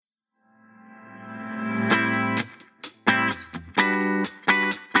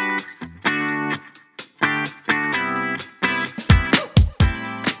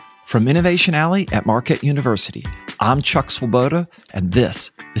From Innovation Alley at Marquette University, I'm Chuck Swoboda, and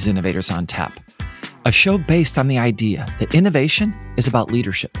this is Innovators on Tap, a show based on the idea that innovation is about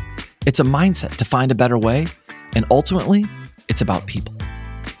leadership. It's a mindset to find a better way, and ultimately, it's about people.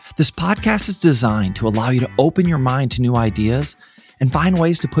 This podcast is designed to allow you to open your mind to new ideas and find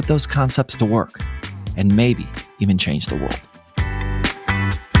ways to put those concepts to work, and maybe even change the world.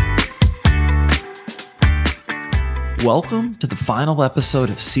 Welcome to the final episode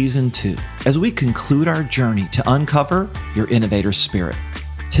of Season 2, as we conclude our journey to uncover your innovator spirit.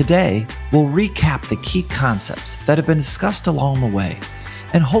 Today, we'll recap the key concepts that have been discussed along the way,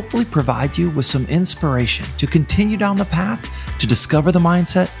 and hopefully provide you with some inspiration to continue down the path to discover the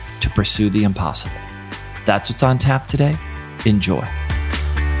mindset to pursue the impossible. That's what's on tap today. Enjoy.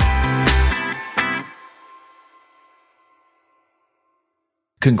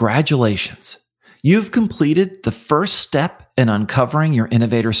 Congratulations. You've completed the first step in uncovering your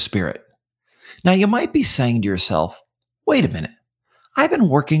innovator spirit. Now, you might be saying to yourself, wait a minute, I've been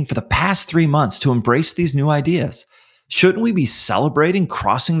working for the past 3 months to embrace these new ideas. Shouldn't we be celebrating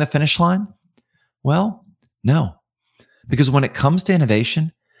crossing the finish line? Well, no, because when it comes to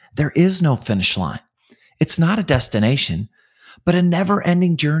innovation, there is no finish line. It's not a destination, but a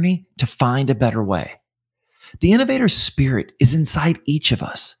never-ending journey to find a better way. The innovator spirit is inside each of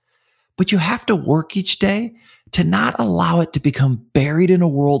us. But you have to work each day to not allow it to become buried in a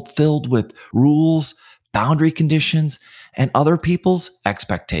world filled with rules, boundary conditions, and other people's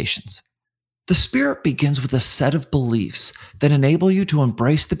expectations. The spirit begins with a set of beliefs that enable you to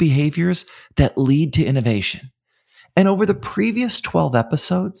embrace the behaviors that lead to innovation. And over the previous 12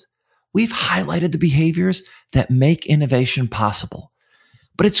 episodes, we've highlighted the behaviors that make innovation possible.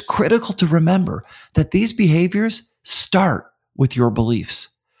 But it's critical to remember that these behaviors start with your beliefs.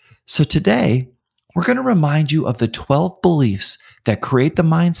 So today, we're going to remind you of the 12 beliefs that create the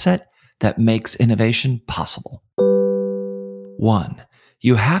mindset that makes innovation possible. 1.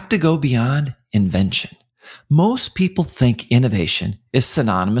 You have to go beyond invention. Most people think innovation is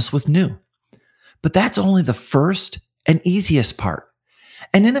synonymous with new, but that's only the first and easiest part.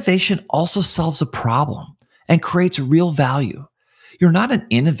 And innovation also solves a problem and creates real value. You're not an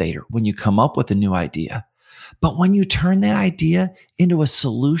innovator when you come up with a new idea, but when you turn that idea into a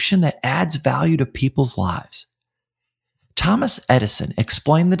solution that adds value to people's lives. Thomas Edison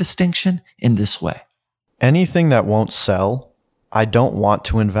explained the distinction in this way. Anything that won't sell, I don't want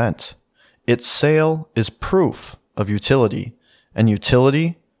to invent. Its sale is proof of utility, and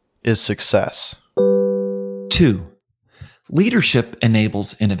utility is success. 2. Leadership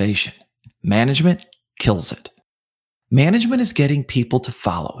enables innovation. Management kills it. Management is getting people to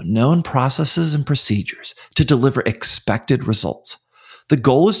follow known processes and procedures to deliver expected results. The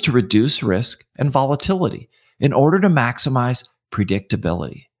goal is to reduce risk and volatility in order to maximize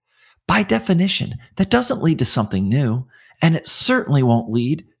predictability. By definition, that doesn't lead to something new, and it certainly won't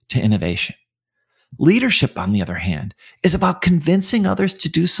lead to innovation. Leadership, on the other hand, is about convincing others to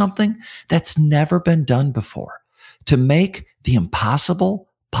do something that's never been done before, to make the impossible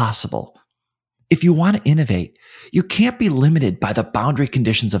possible. If you want to innovate, you can't be limited by the boundary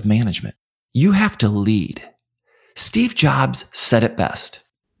conditions of management. You have to lead. Steve Jobs said it best.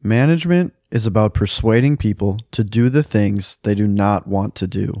 Management is about persuading people to do the things they do not want to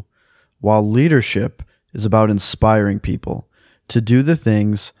do, while leadership is about inspiring people to do the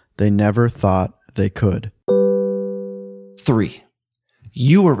things they never thought they could. 3.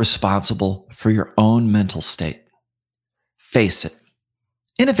 You are responsible for your own mental state. Face it.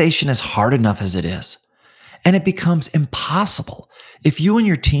 Innovation is hard enough as it is, and it becomes impossible if you and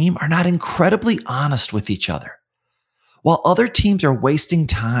your team are not incredibly honest with each other. While other teams are wasting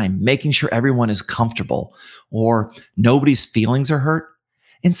time making sure everyone is comfortable or nobody's feelings are hurt,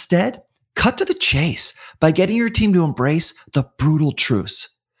 instead, cut to the chase by getting your team to embrace the brutal truths.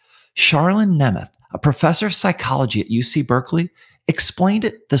 Charlene Nemeth, a professor of psychology at UC Berkeley, explained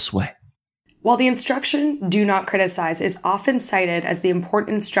it this way. While the instruction, do not criticize, is often cited as the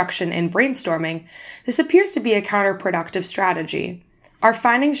important instruction in brainstorming, this appears to be a counterproductive strategy. Our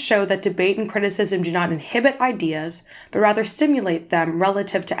findings show that debate and criticism do not inhibit ideas, but rather stimulate them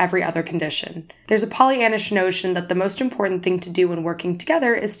relative to every other condition. There's a Pollyannish notion that the most important thing to do when working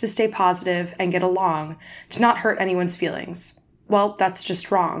together is to stay positive and get along, to not hurt anyone's feelings. Well, that's just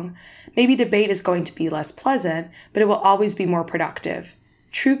wrong. Maybe debate is going to be less pleasant, but it will always be more productive.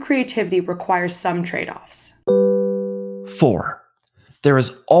 True creativity requires some trade-offs. 4. There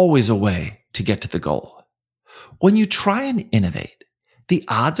is always a way to get to the goal. When you try and innovate, the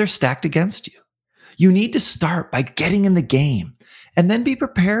odds are stacked against you. You need to start by getting in the game and then be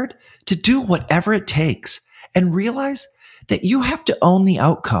prepared to do whatever it takes and realize that you have to own the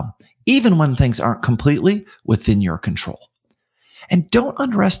outcome, even when things aren't completely within your control. And don't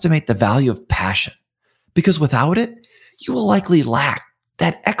underestimate the value of passion, because without it, you will likely lack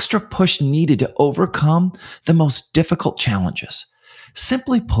that extra push needed to overcome the most difficult challenges.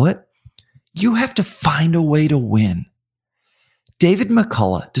 Simply put, you have to find a way to win. David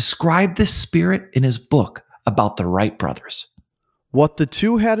McCullough described this spirit in his book about the Wright brothers. What the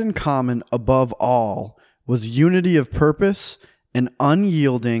two had in common above all was unity of purpose and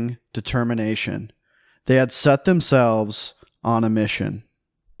unyielding determination. They had set themselves on a mission.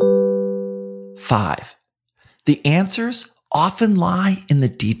 5. The answers often lie in the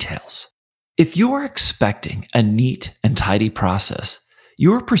details. If you are expecting a neat and tidy process,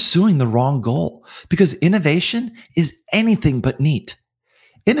 you are pursuing the wrong goal, because innovation is anything but neat.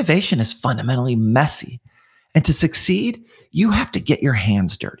 Innovation is fundamentally messy, and to succeed, you have to get your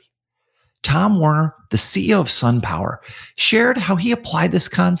hands dirty. Tom Werner, the CEO of SunPower, shared how he applied this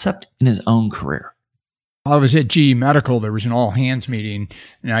concept in his own career. I was at GE Medical. There was an all-hands meeting,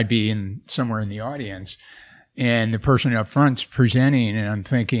 and I'd be somewhere in the audience. And the person up front's presenting, and I'm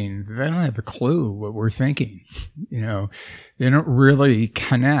thinking, they don't have a clue what we're thinking. They don't really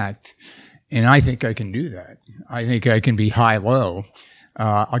connect. And I think I can do that. I think I can be high-low.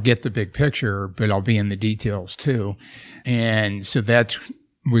 I'll get the big picture, but I'll be in the details too. And so that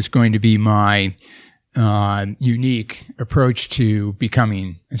was going to be my unique approach to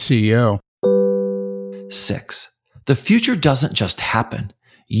becoming a CEO. 6. The future doesn't just happen.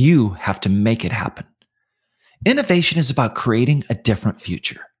 You have to make it happen. Innovation is about creating a different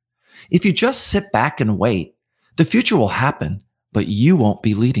future. If you just sit back and wait, the future will happen, but you won't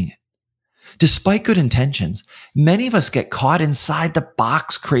be leading it. Despite good intentions, many of us get caught inside the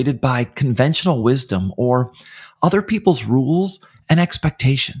box created by conventional wisdom or other people's rules and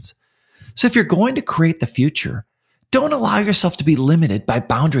expectations. So if you're going to create the future, don't allow yourself to be limited by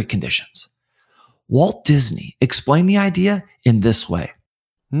boundary conditions. Walt Disney explained the idea in this way.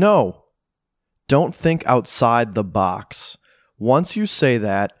 No, don't think outside the box. Once you say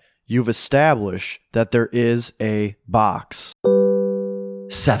that, you've established that there is a box.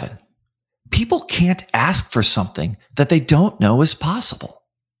 7. People can't ask for something that they don't know is possible.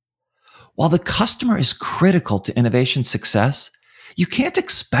 While the customer is critical to innovation success, you can't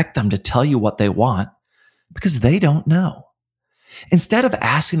expect them to tell you what they want because they don't know. Instead of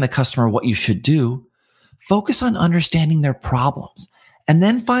asking the customer what you should do, focus on understanding their problems and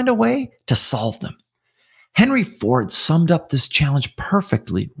then find a way to solve them. Henry Ford summed up this challenge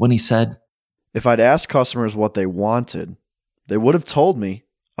perfectly when he said, "If I'd asked customers what they wanted, they would have told me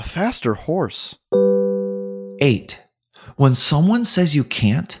a faster horse." 8. When someone says you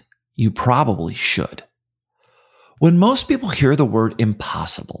can't, you probably should. When most people hear the word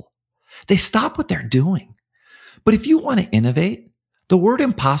impossible, they stop what they're doing. But if you want to innovate, the word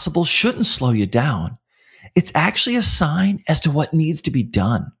impossible shouldn't slow you down. It's actually a sign as to what needs to be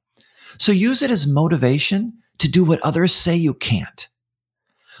done. So use it as motivation to do what others say you can't.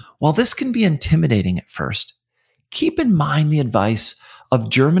 While this can be intimidating at first, keep in mind the advice of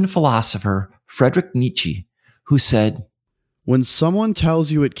German philosopher Friedrich Nietzsche, who said, "When someone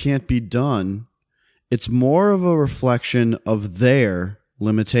tells you it can't be done, it's more of a reflection of their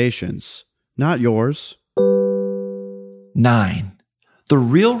limitations, not yours." 9. The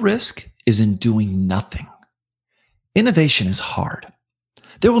real risk is in doing nothing. Innovation is hard.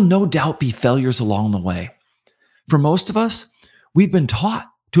 There will no doubt be failures along the way. For most of us, we've been taught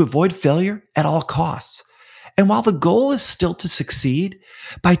to avoid failure at all costs. And while the goal is still to succeed,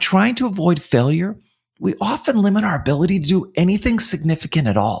 by trying to avoid failure, we often limit our ability to do anything significant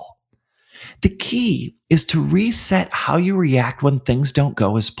at all. The key is to reset how you react when things don't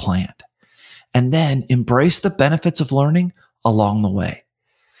go as planned, and then embrace the benefits of learning along the way.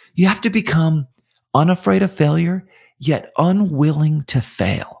 You have to become unafraid of failure, yet unwilling to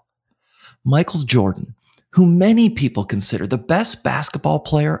fail. Michael Jordan, who many people consider the best basketball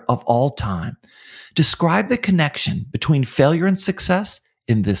player of all time, described the connection between failure and success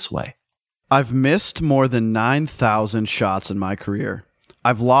in this way. "I've missed more than 9,000 shots in my career.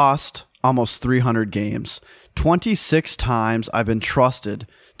 I've lost almost 300 games. 26 times I've been trusted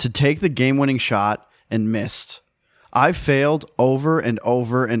to take the game-winning shot and missed. I've failed over and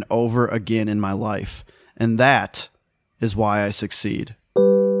over and over again in my life, and that is why I succeed."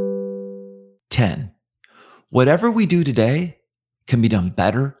 10. Whatever we do today can be done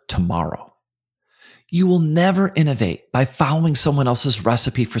better tomorrow. You will never innovate by following someone else's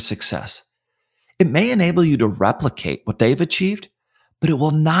recipe for success. It may enable you to replicate what they've achieved, but it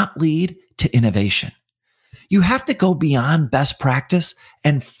will not lead to innovation. You have to go beyond best practice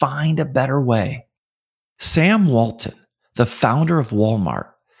and find a better way. Sam Walton, the the founder of Walmart,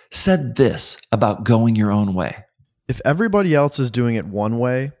 said this about going your own way. If everybody else is doing it one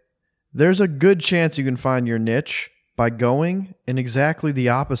way, there's a good chance you can find your niche by going in exactly the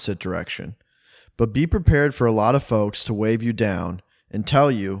opposite direction. But be prepared for a lot of folks to wave you down and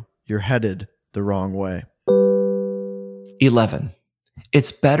tell you you're headed the wrong way. 11.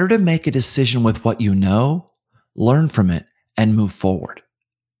 It's better to make a decision with what you know, learn from it, and move forward.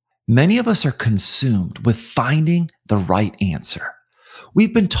 Many of us are consumed with finding the right answer.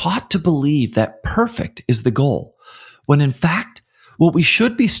 We've been taught to believe that perfect is the goal, when in fact, what we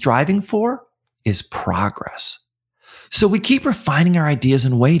should be striving for is progress. So we keep refining our ideas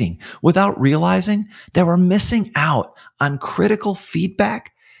and waiting without realizing that we're missing out on critical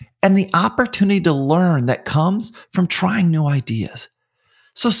feedback and the opportunity to learn that comes from trying new ideas.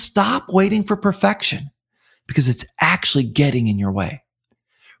 So stop waiting for perfection because it's actually getting in your way.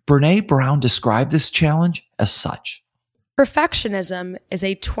 Brené Brown described this challenge as such. Perfectionism is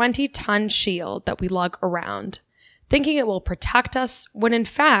a 20-ton shield that we lug around, thinking it will protect us when in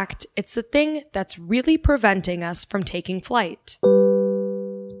fact it's the thing that's really preventing us from taking flight.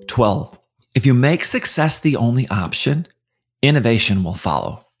 12. If you make success the only option, innovation will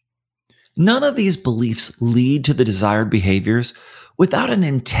follow. None of these beliefs lead to the desired behaviors without an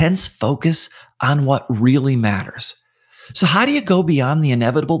intense focus on what really matters. So how do you go beyond the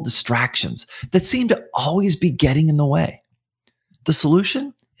inevitable distractions that seem to always be getting in the way? The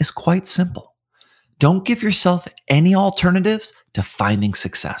solution is quite simple. Don't give yourself any alternatives to finding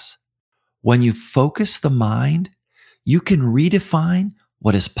success. When you focus the mind, you can redefine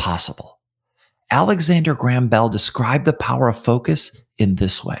what is possible. Alexander Graham Bell described the power of focus in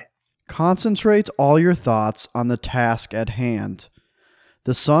this way. Concentrate all your thoughts on the task at hand.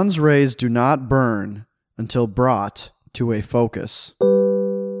 The sun's rays do not burn until brought to a focus.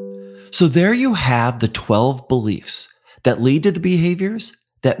 So there you have the 12 beliefs that lead to the behaviors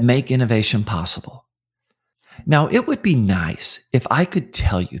that make innovation possible. Now, it would be nice if I could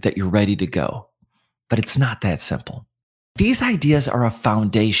tell you that you're ready to go, but it's not that simple. These ideas are a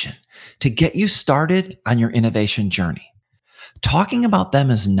foundation to get you started on your innovation journey. Talking about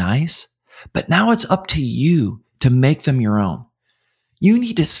them is nice, but now it's up to you to make them your own. You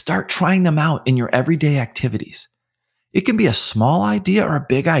need to start trying them out in your everyday activities. It can be a small idea or a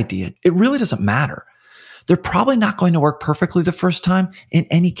big idea. It really doesn't matter. They're probably not going to work perfectly the first time in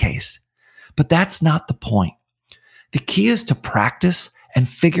any case, but that's not the point. The key is to practice and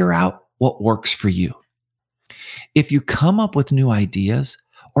figure out what works for you. If you come up with new ideas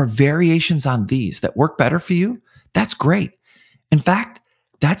or variations on these that work better for you, that's great. In fact,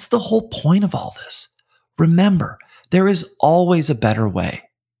 that's the whole point of all this. Remember, there is always a better way.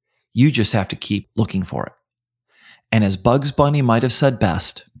 You just have to keep looking for it. And as Bugs Bunny might have said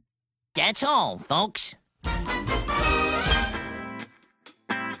best, that's all, folks.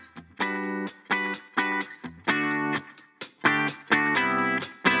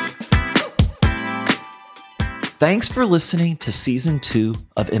 Thanks for listening to Season 2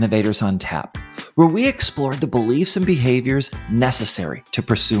 of Innovators on Tap, where we explored the beliefs and behaviors necessary to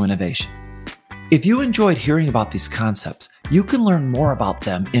pursue innovation. If you enjoyed hearing about these concepts, you can learn more about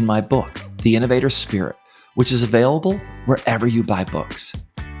them in my book, The Innovator Spirit, which is available wherever you buy books.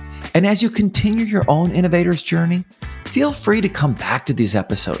 And as you continue your own innovator's journey, feel free to come back to these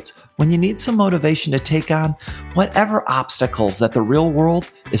episodes when you need some motivation to take on whatever obstacles that the real world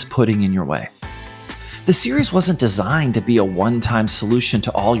is putting in your way. The series wasn't designed to be a one-time solution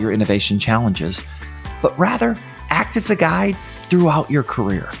to all your innovation challenges, but rather act as a guide throughout your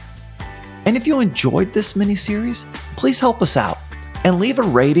career. And if you enjoyed this mini-series, please help us out and leave a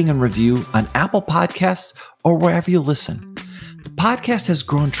rating and review on Apple Podcasts or wherever you listen. The podcast has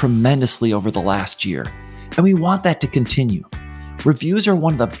grown tremendously over the last year, and we want that to continue. Reviews are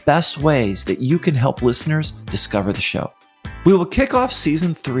one of the best ways that you can help listeners discover the show. We will kick off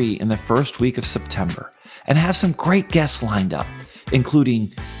Season 3 in the first week of September and have some great guests lined up,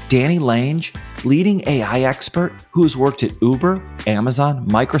 including Danny Lange, leading AI expert who has worked at Uber, Amazon,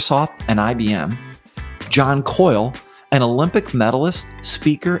 Microsoft, and IBM, John Coyle, an Olympic medalist,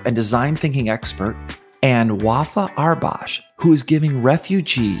 speaker, and design thinking expert, and Wafa Arbash, who is giving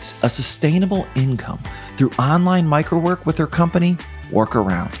refugees a sustainable income through online microwork with her company,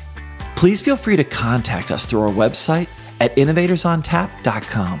 Workaround. Please feel free to contact us through our website at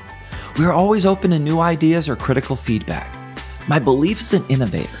innovatorsontap.com. We are always open to new ideas or critical feedback. My belief as an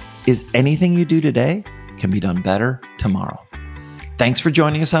innovator is anything you do today can be done better tomorrow. Thanks for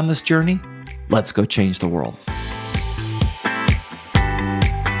joining us on this journey. Let's go change the world.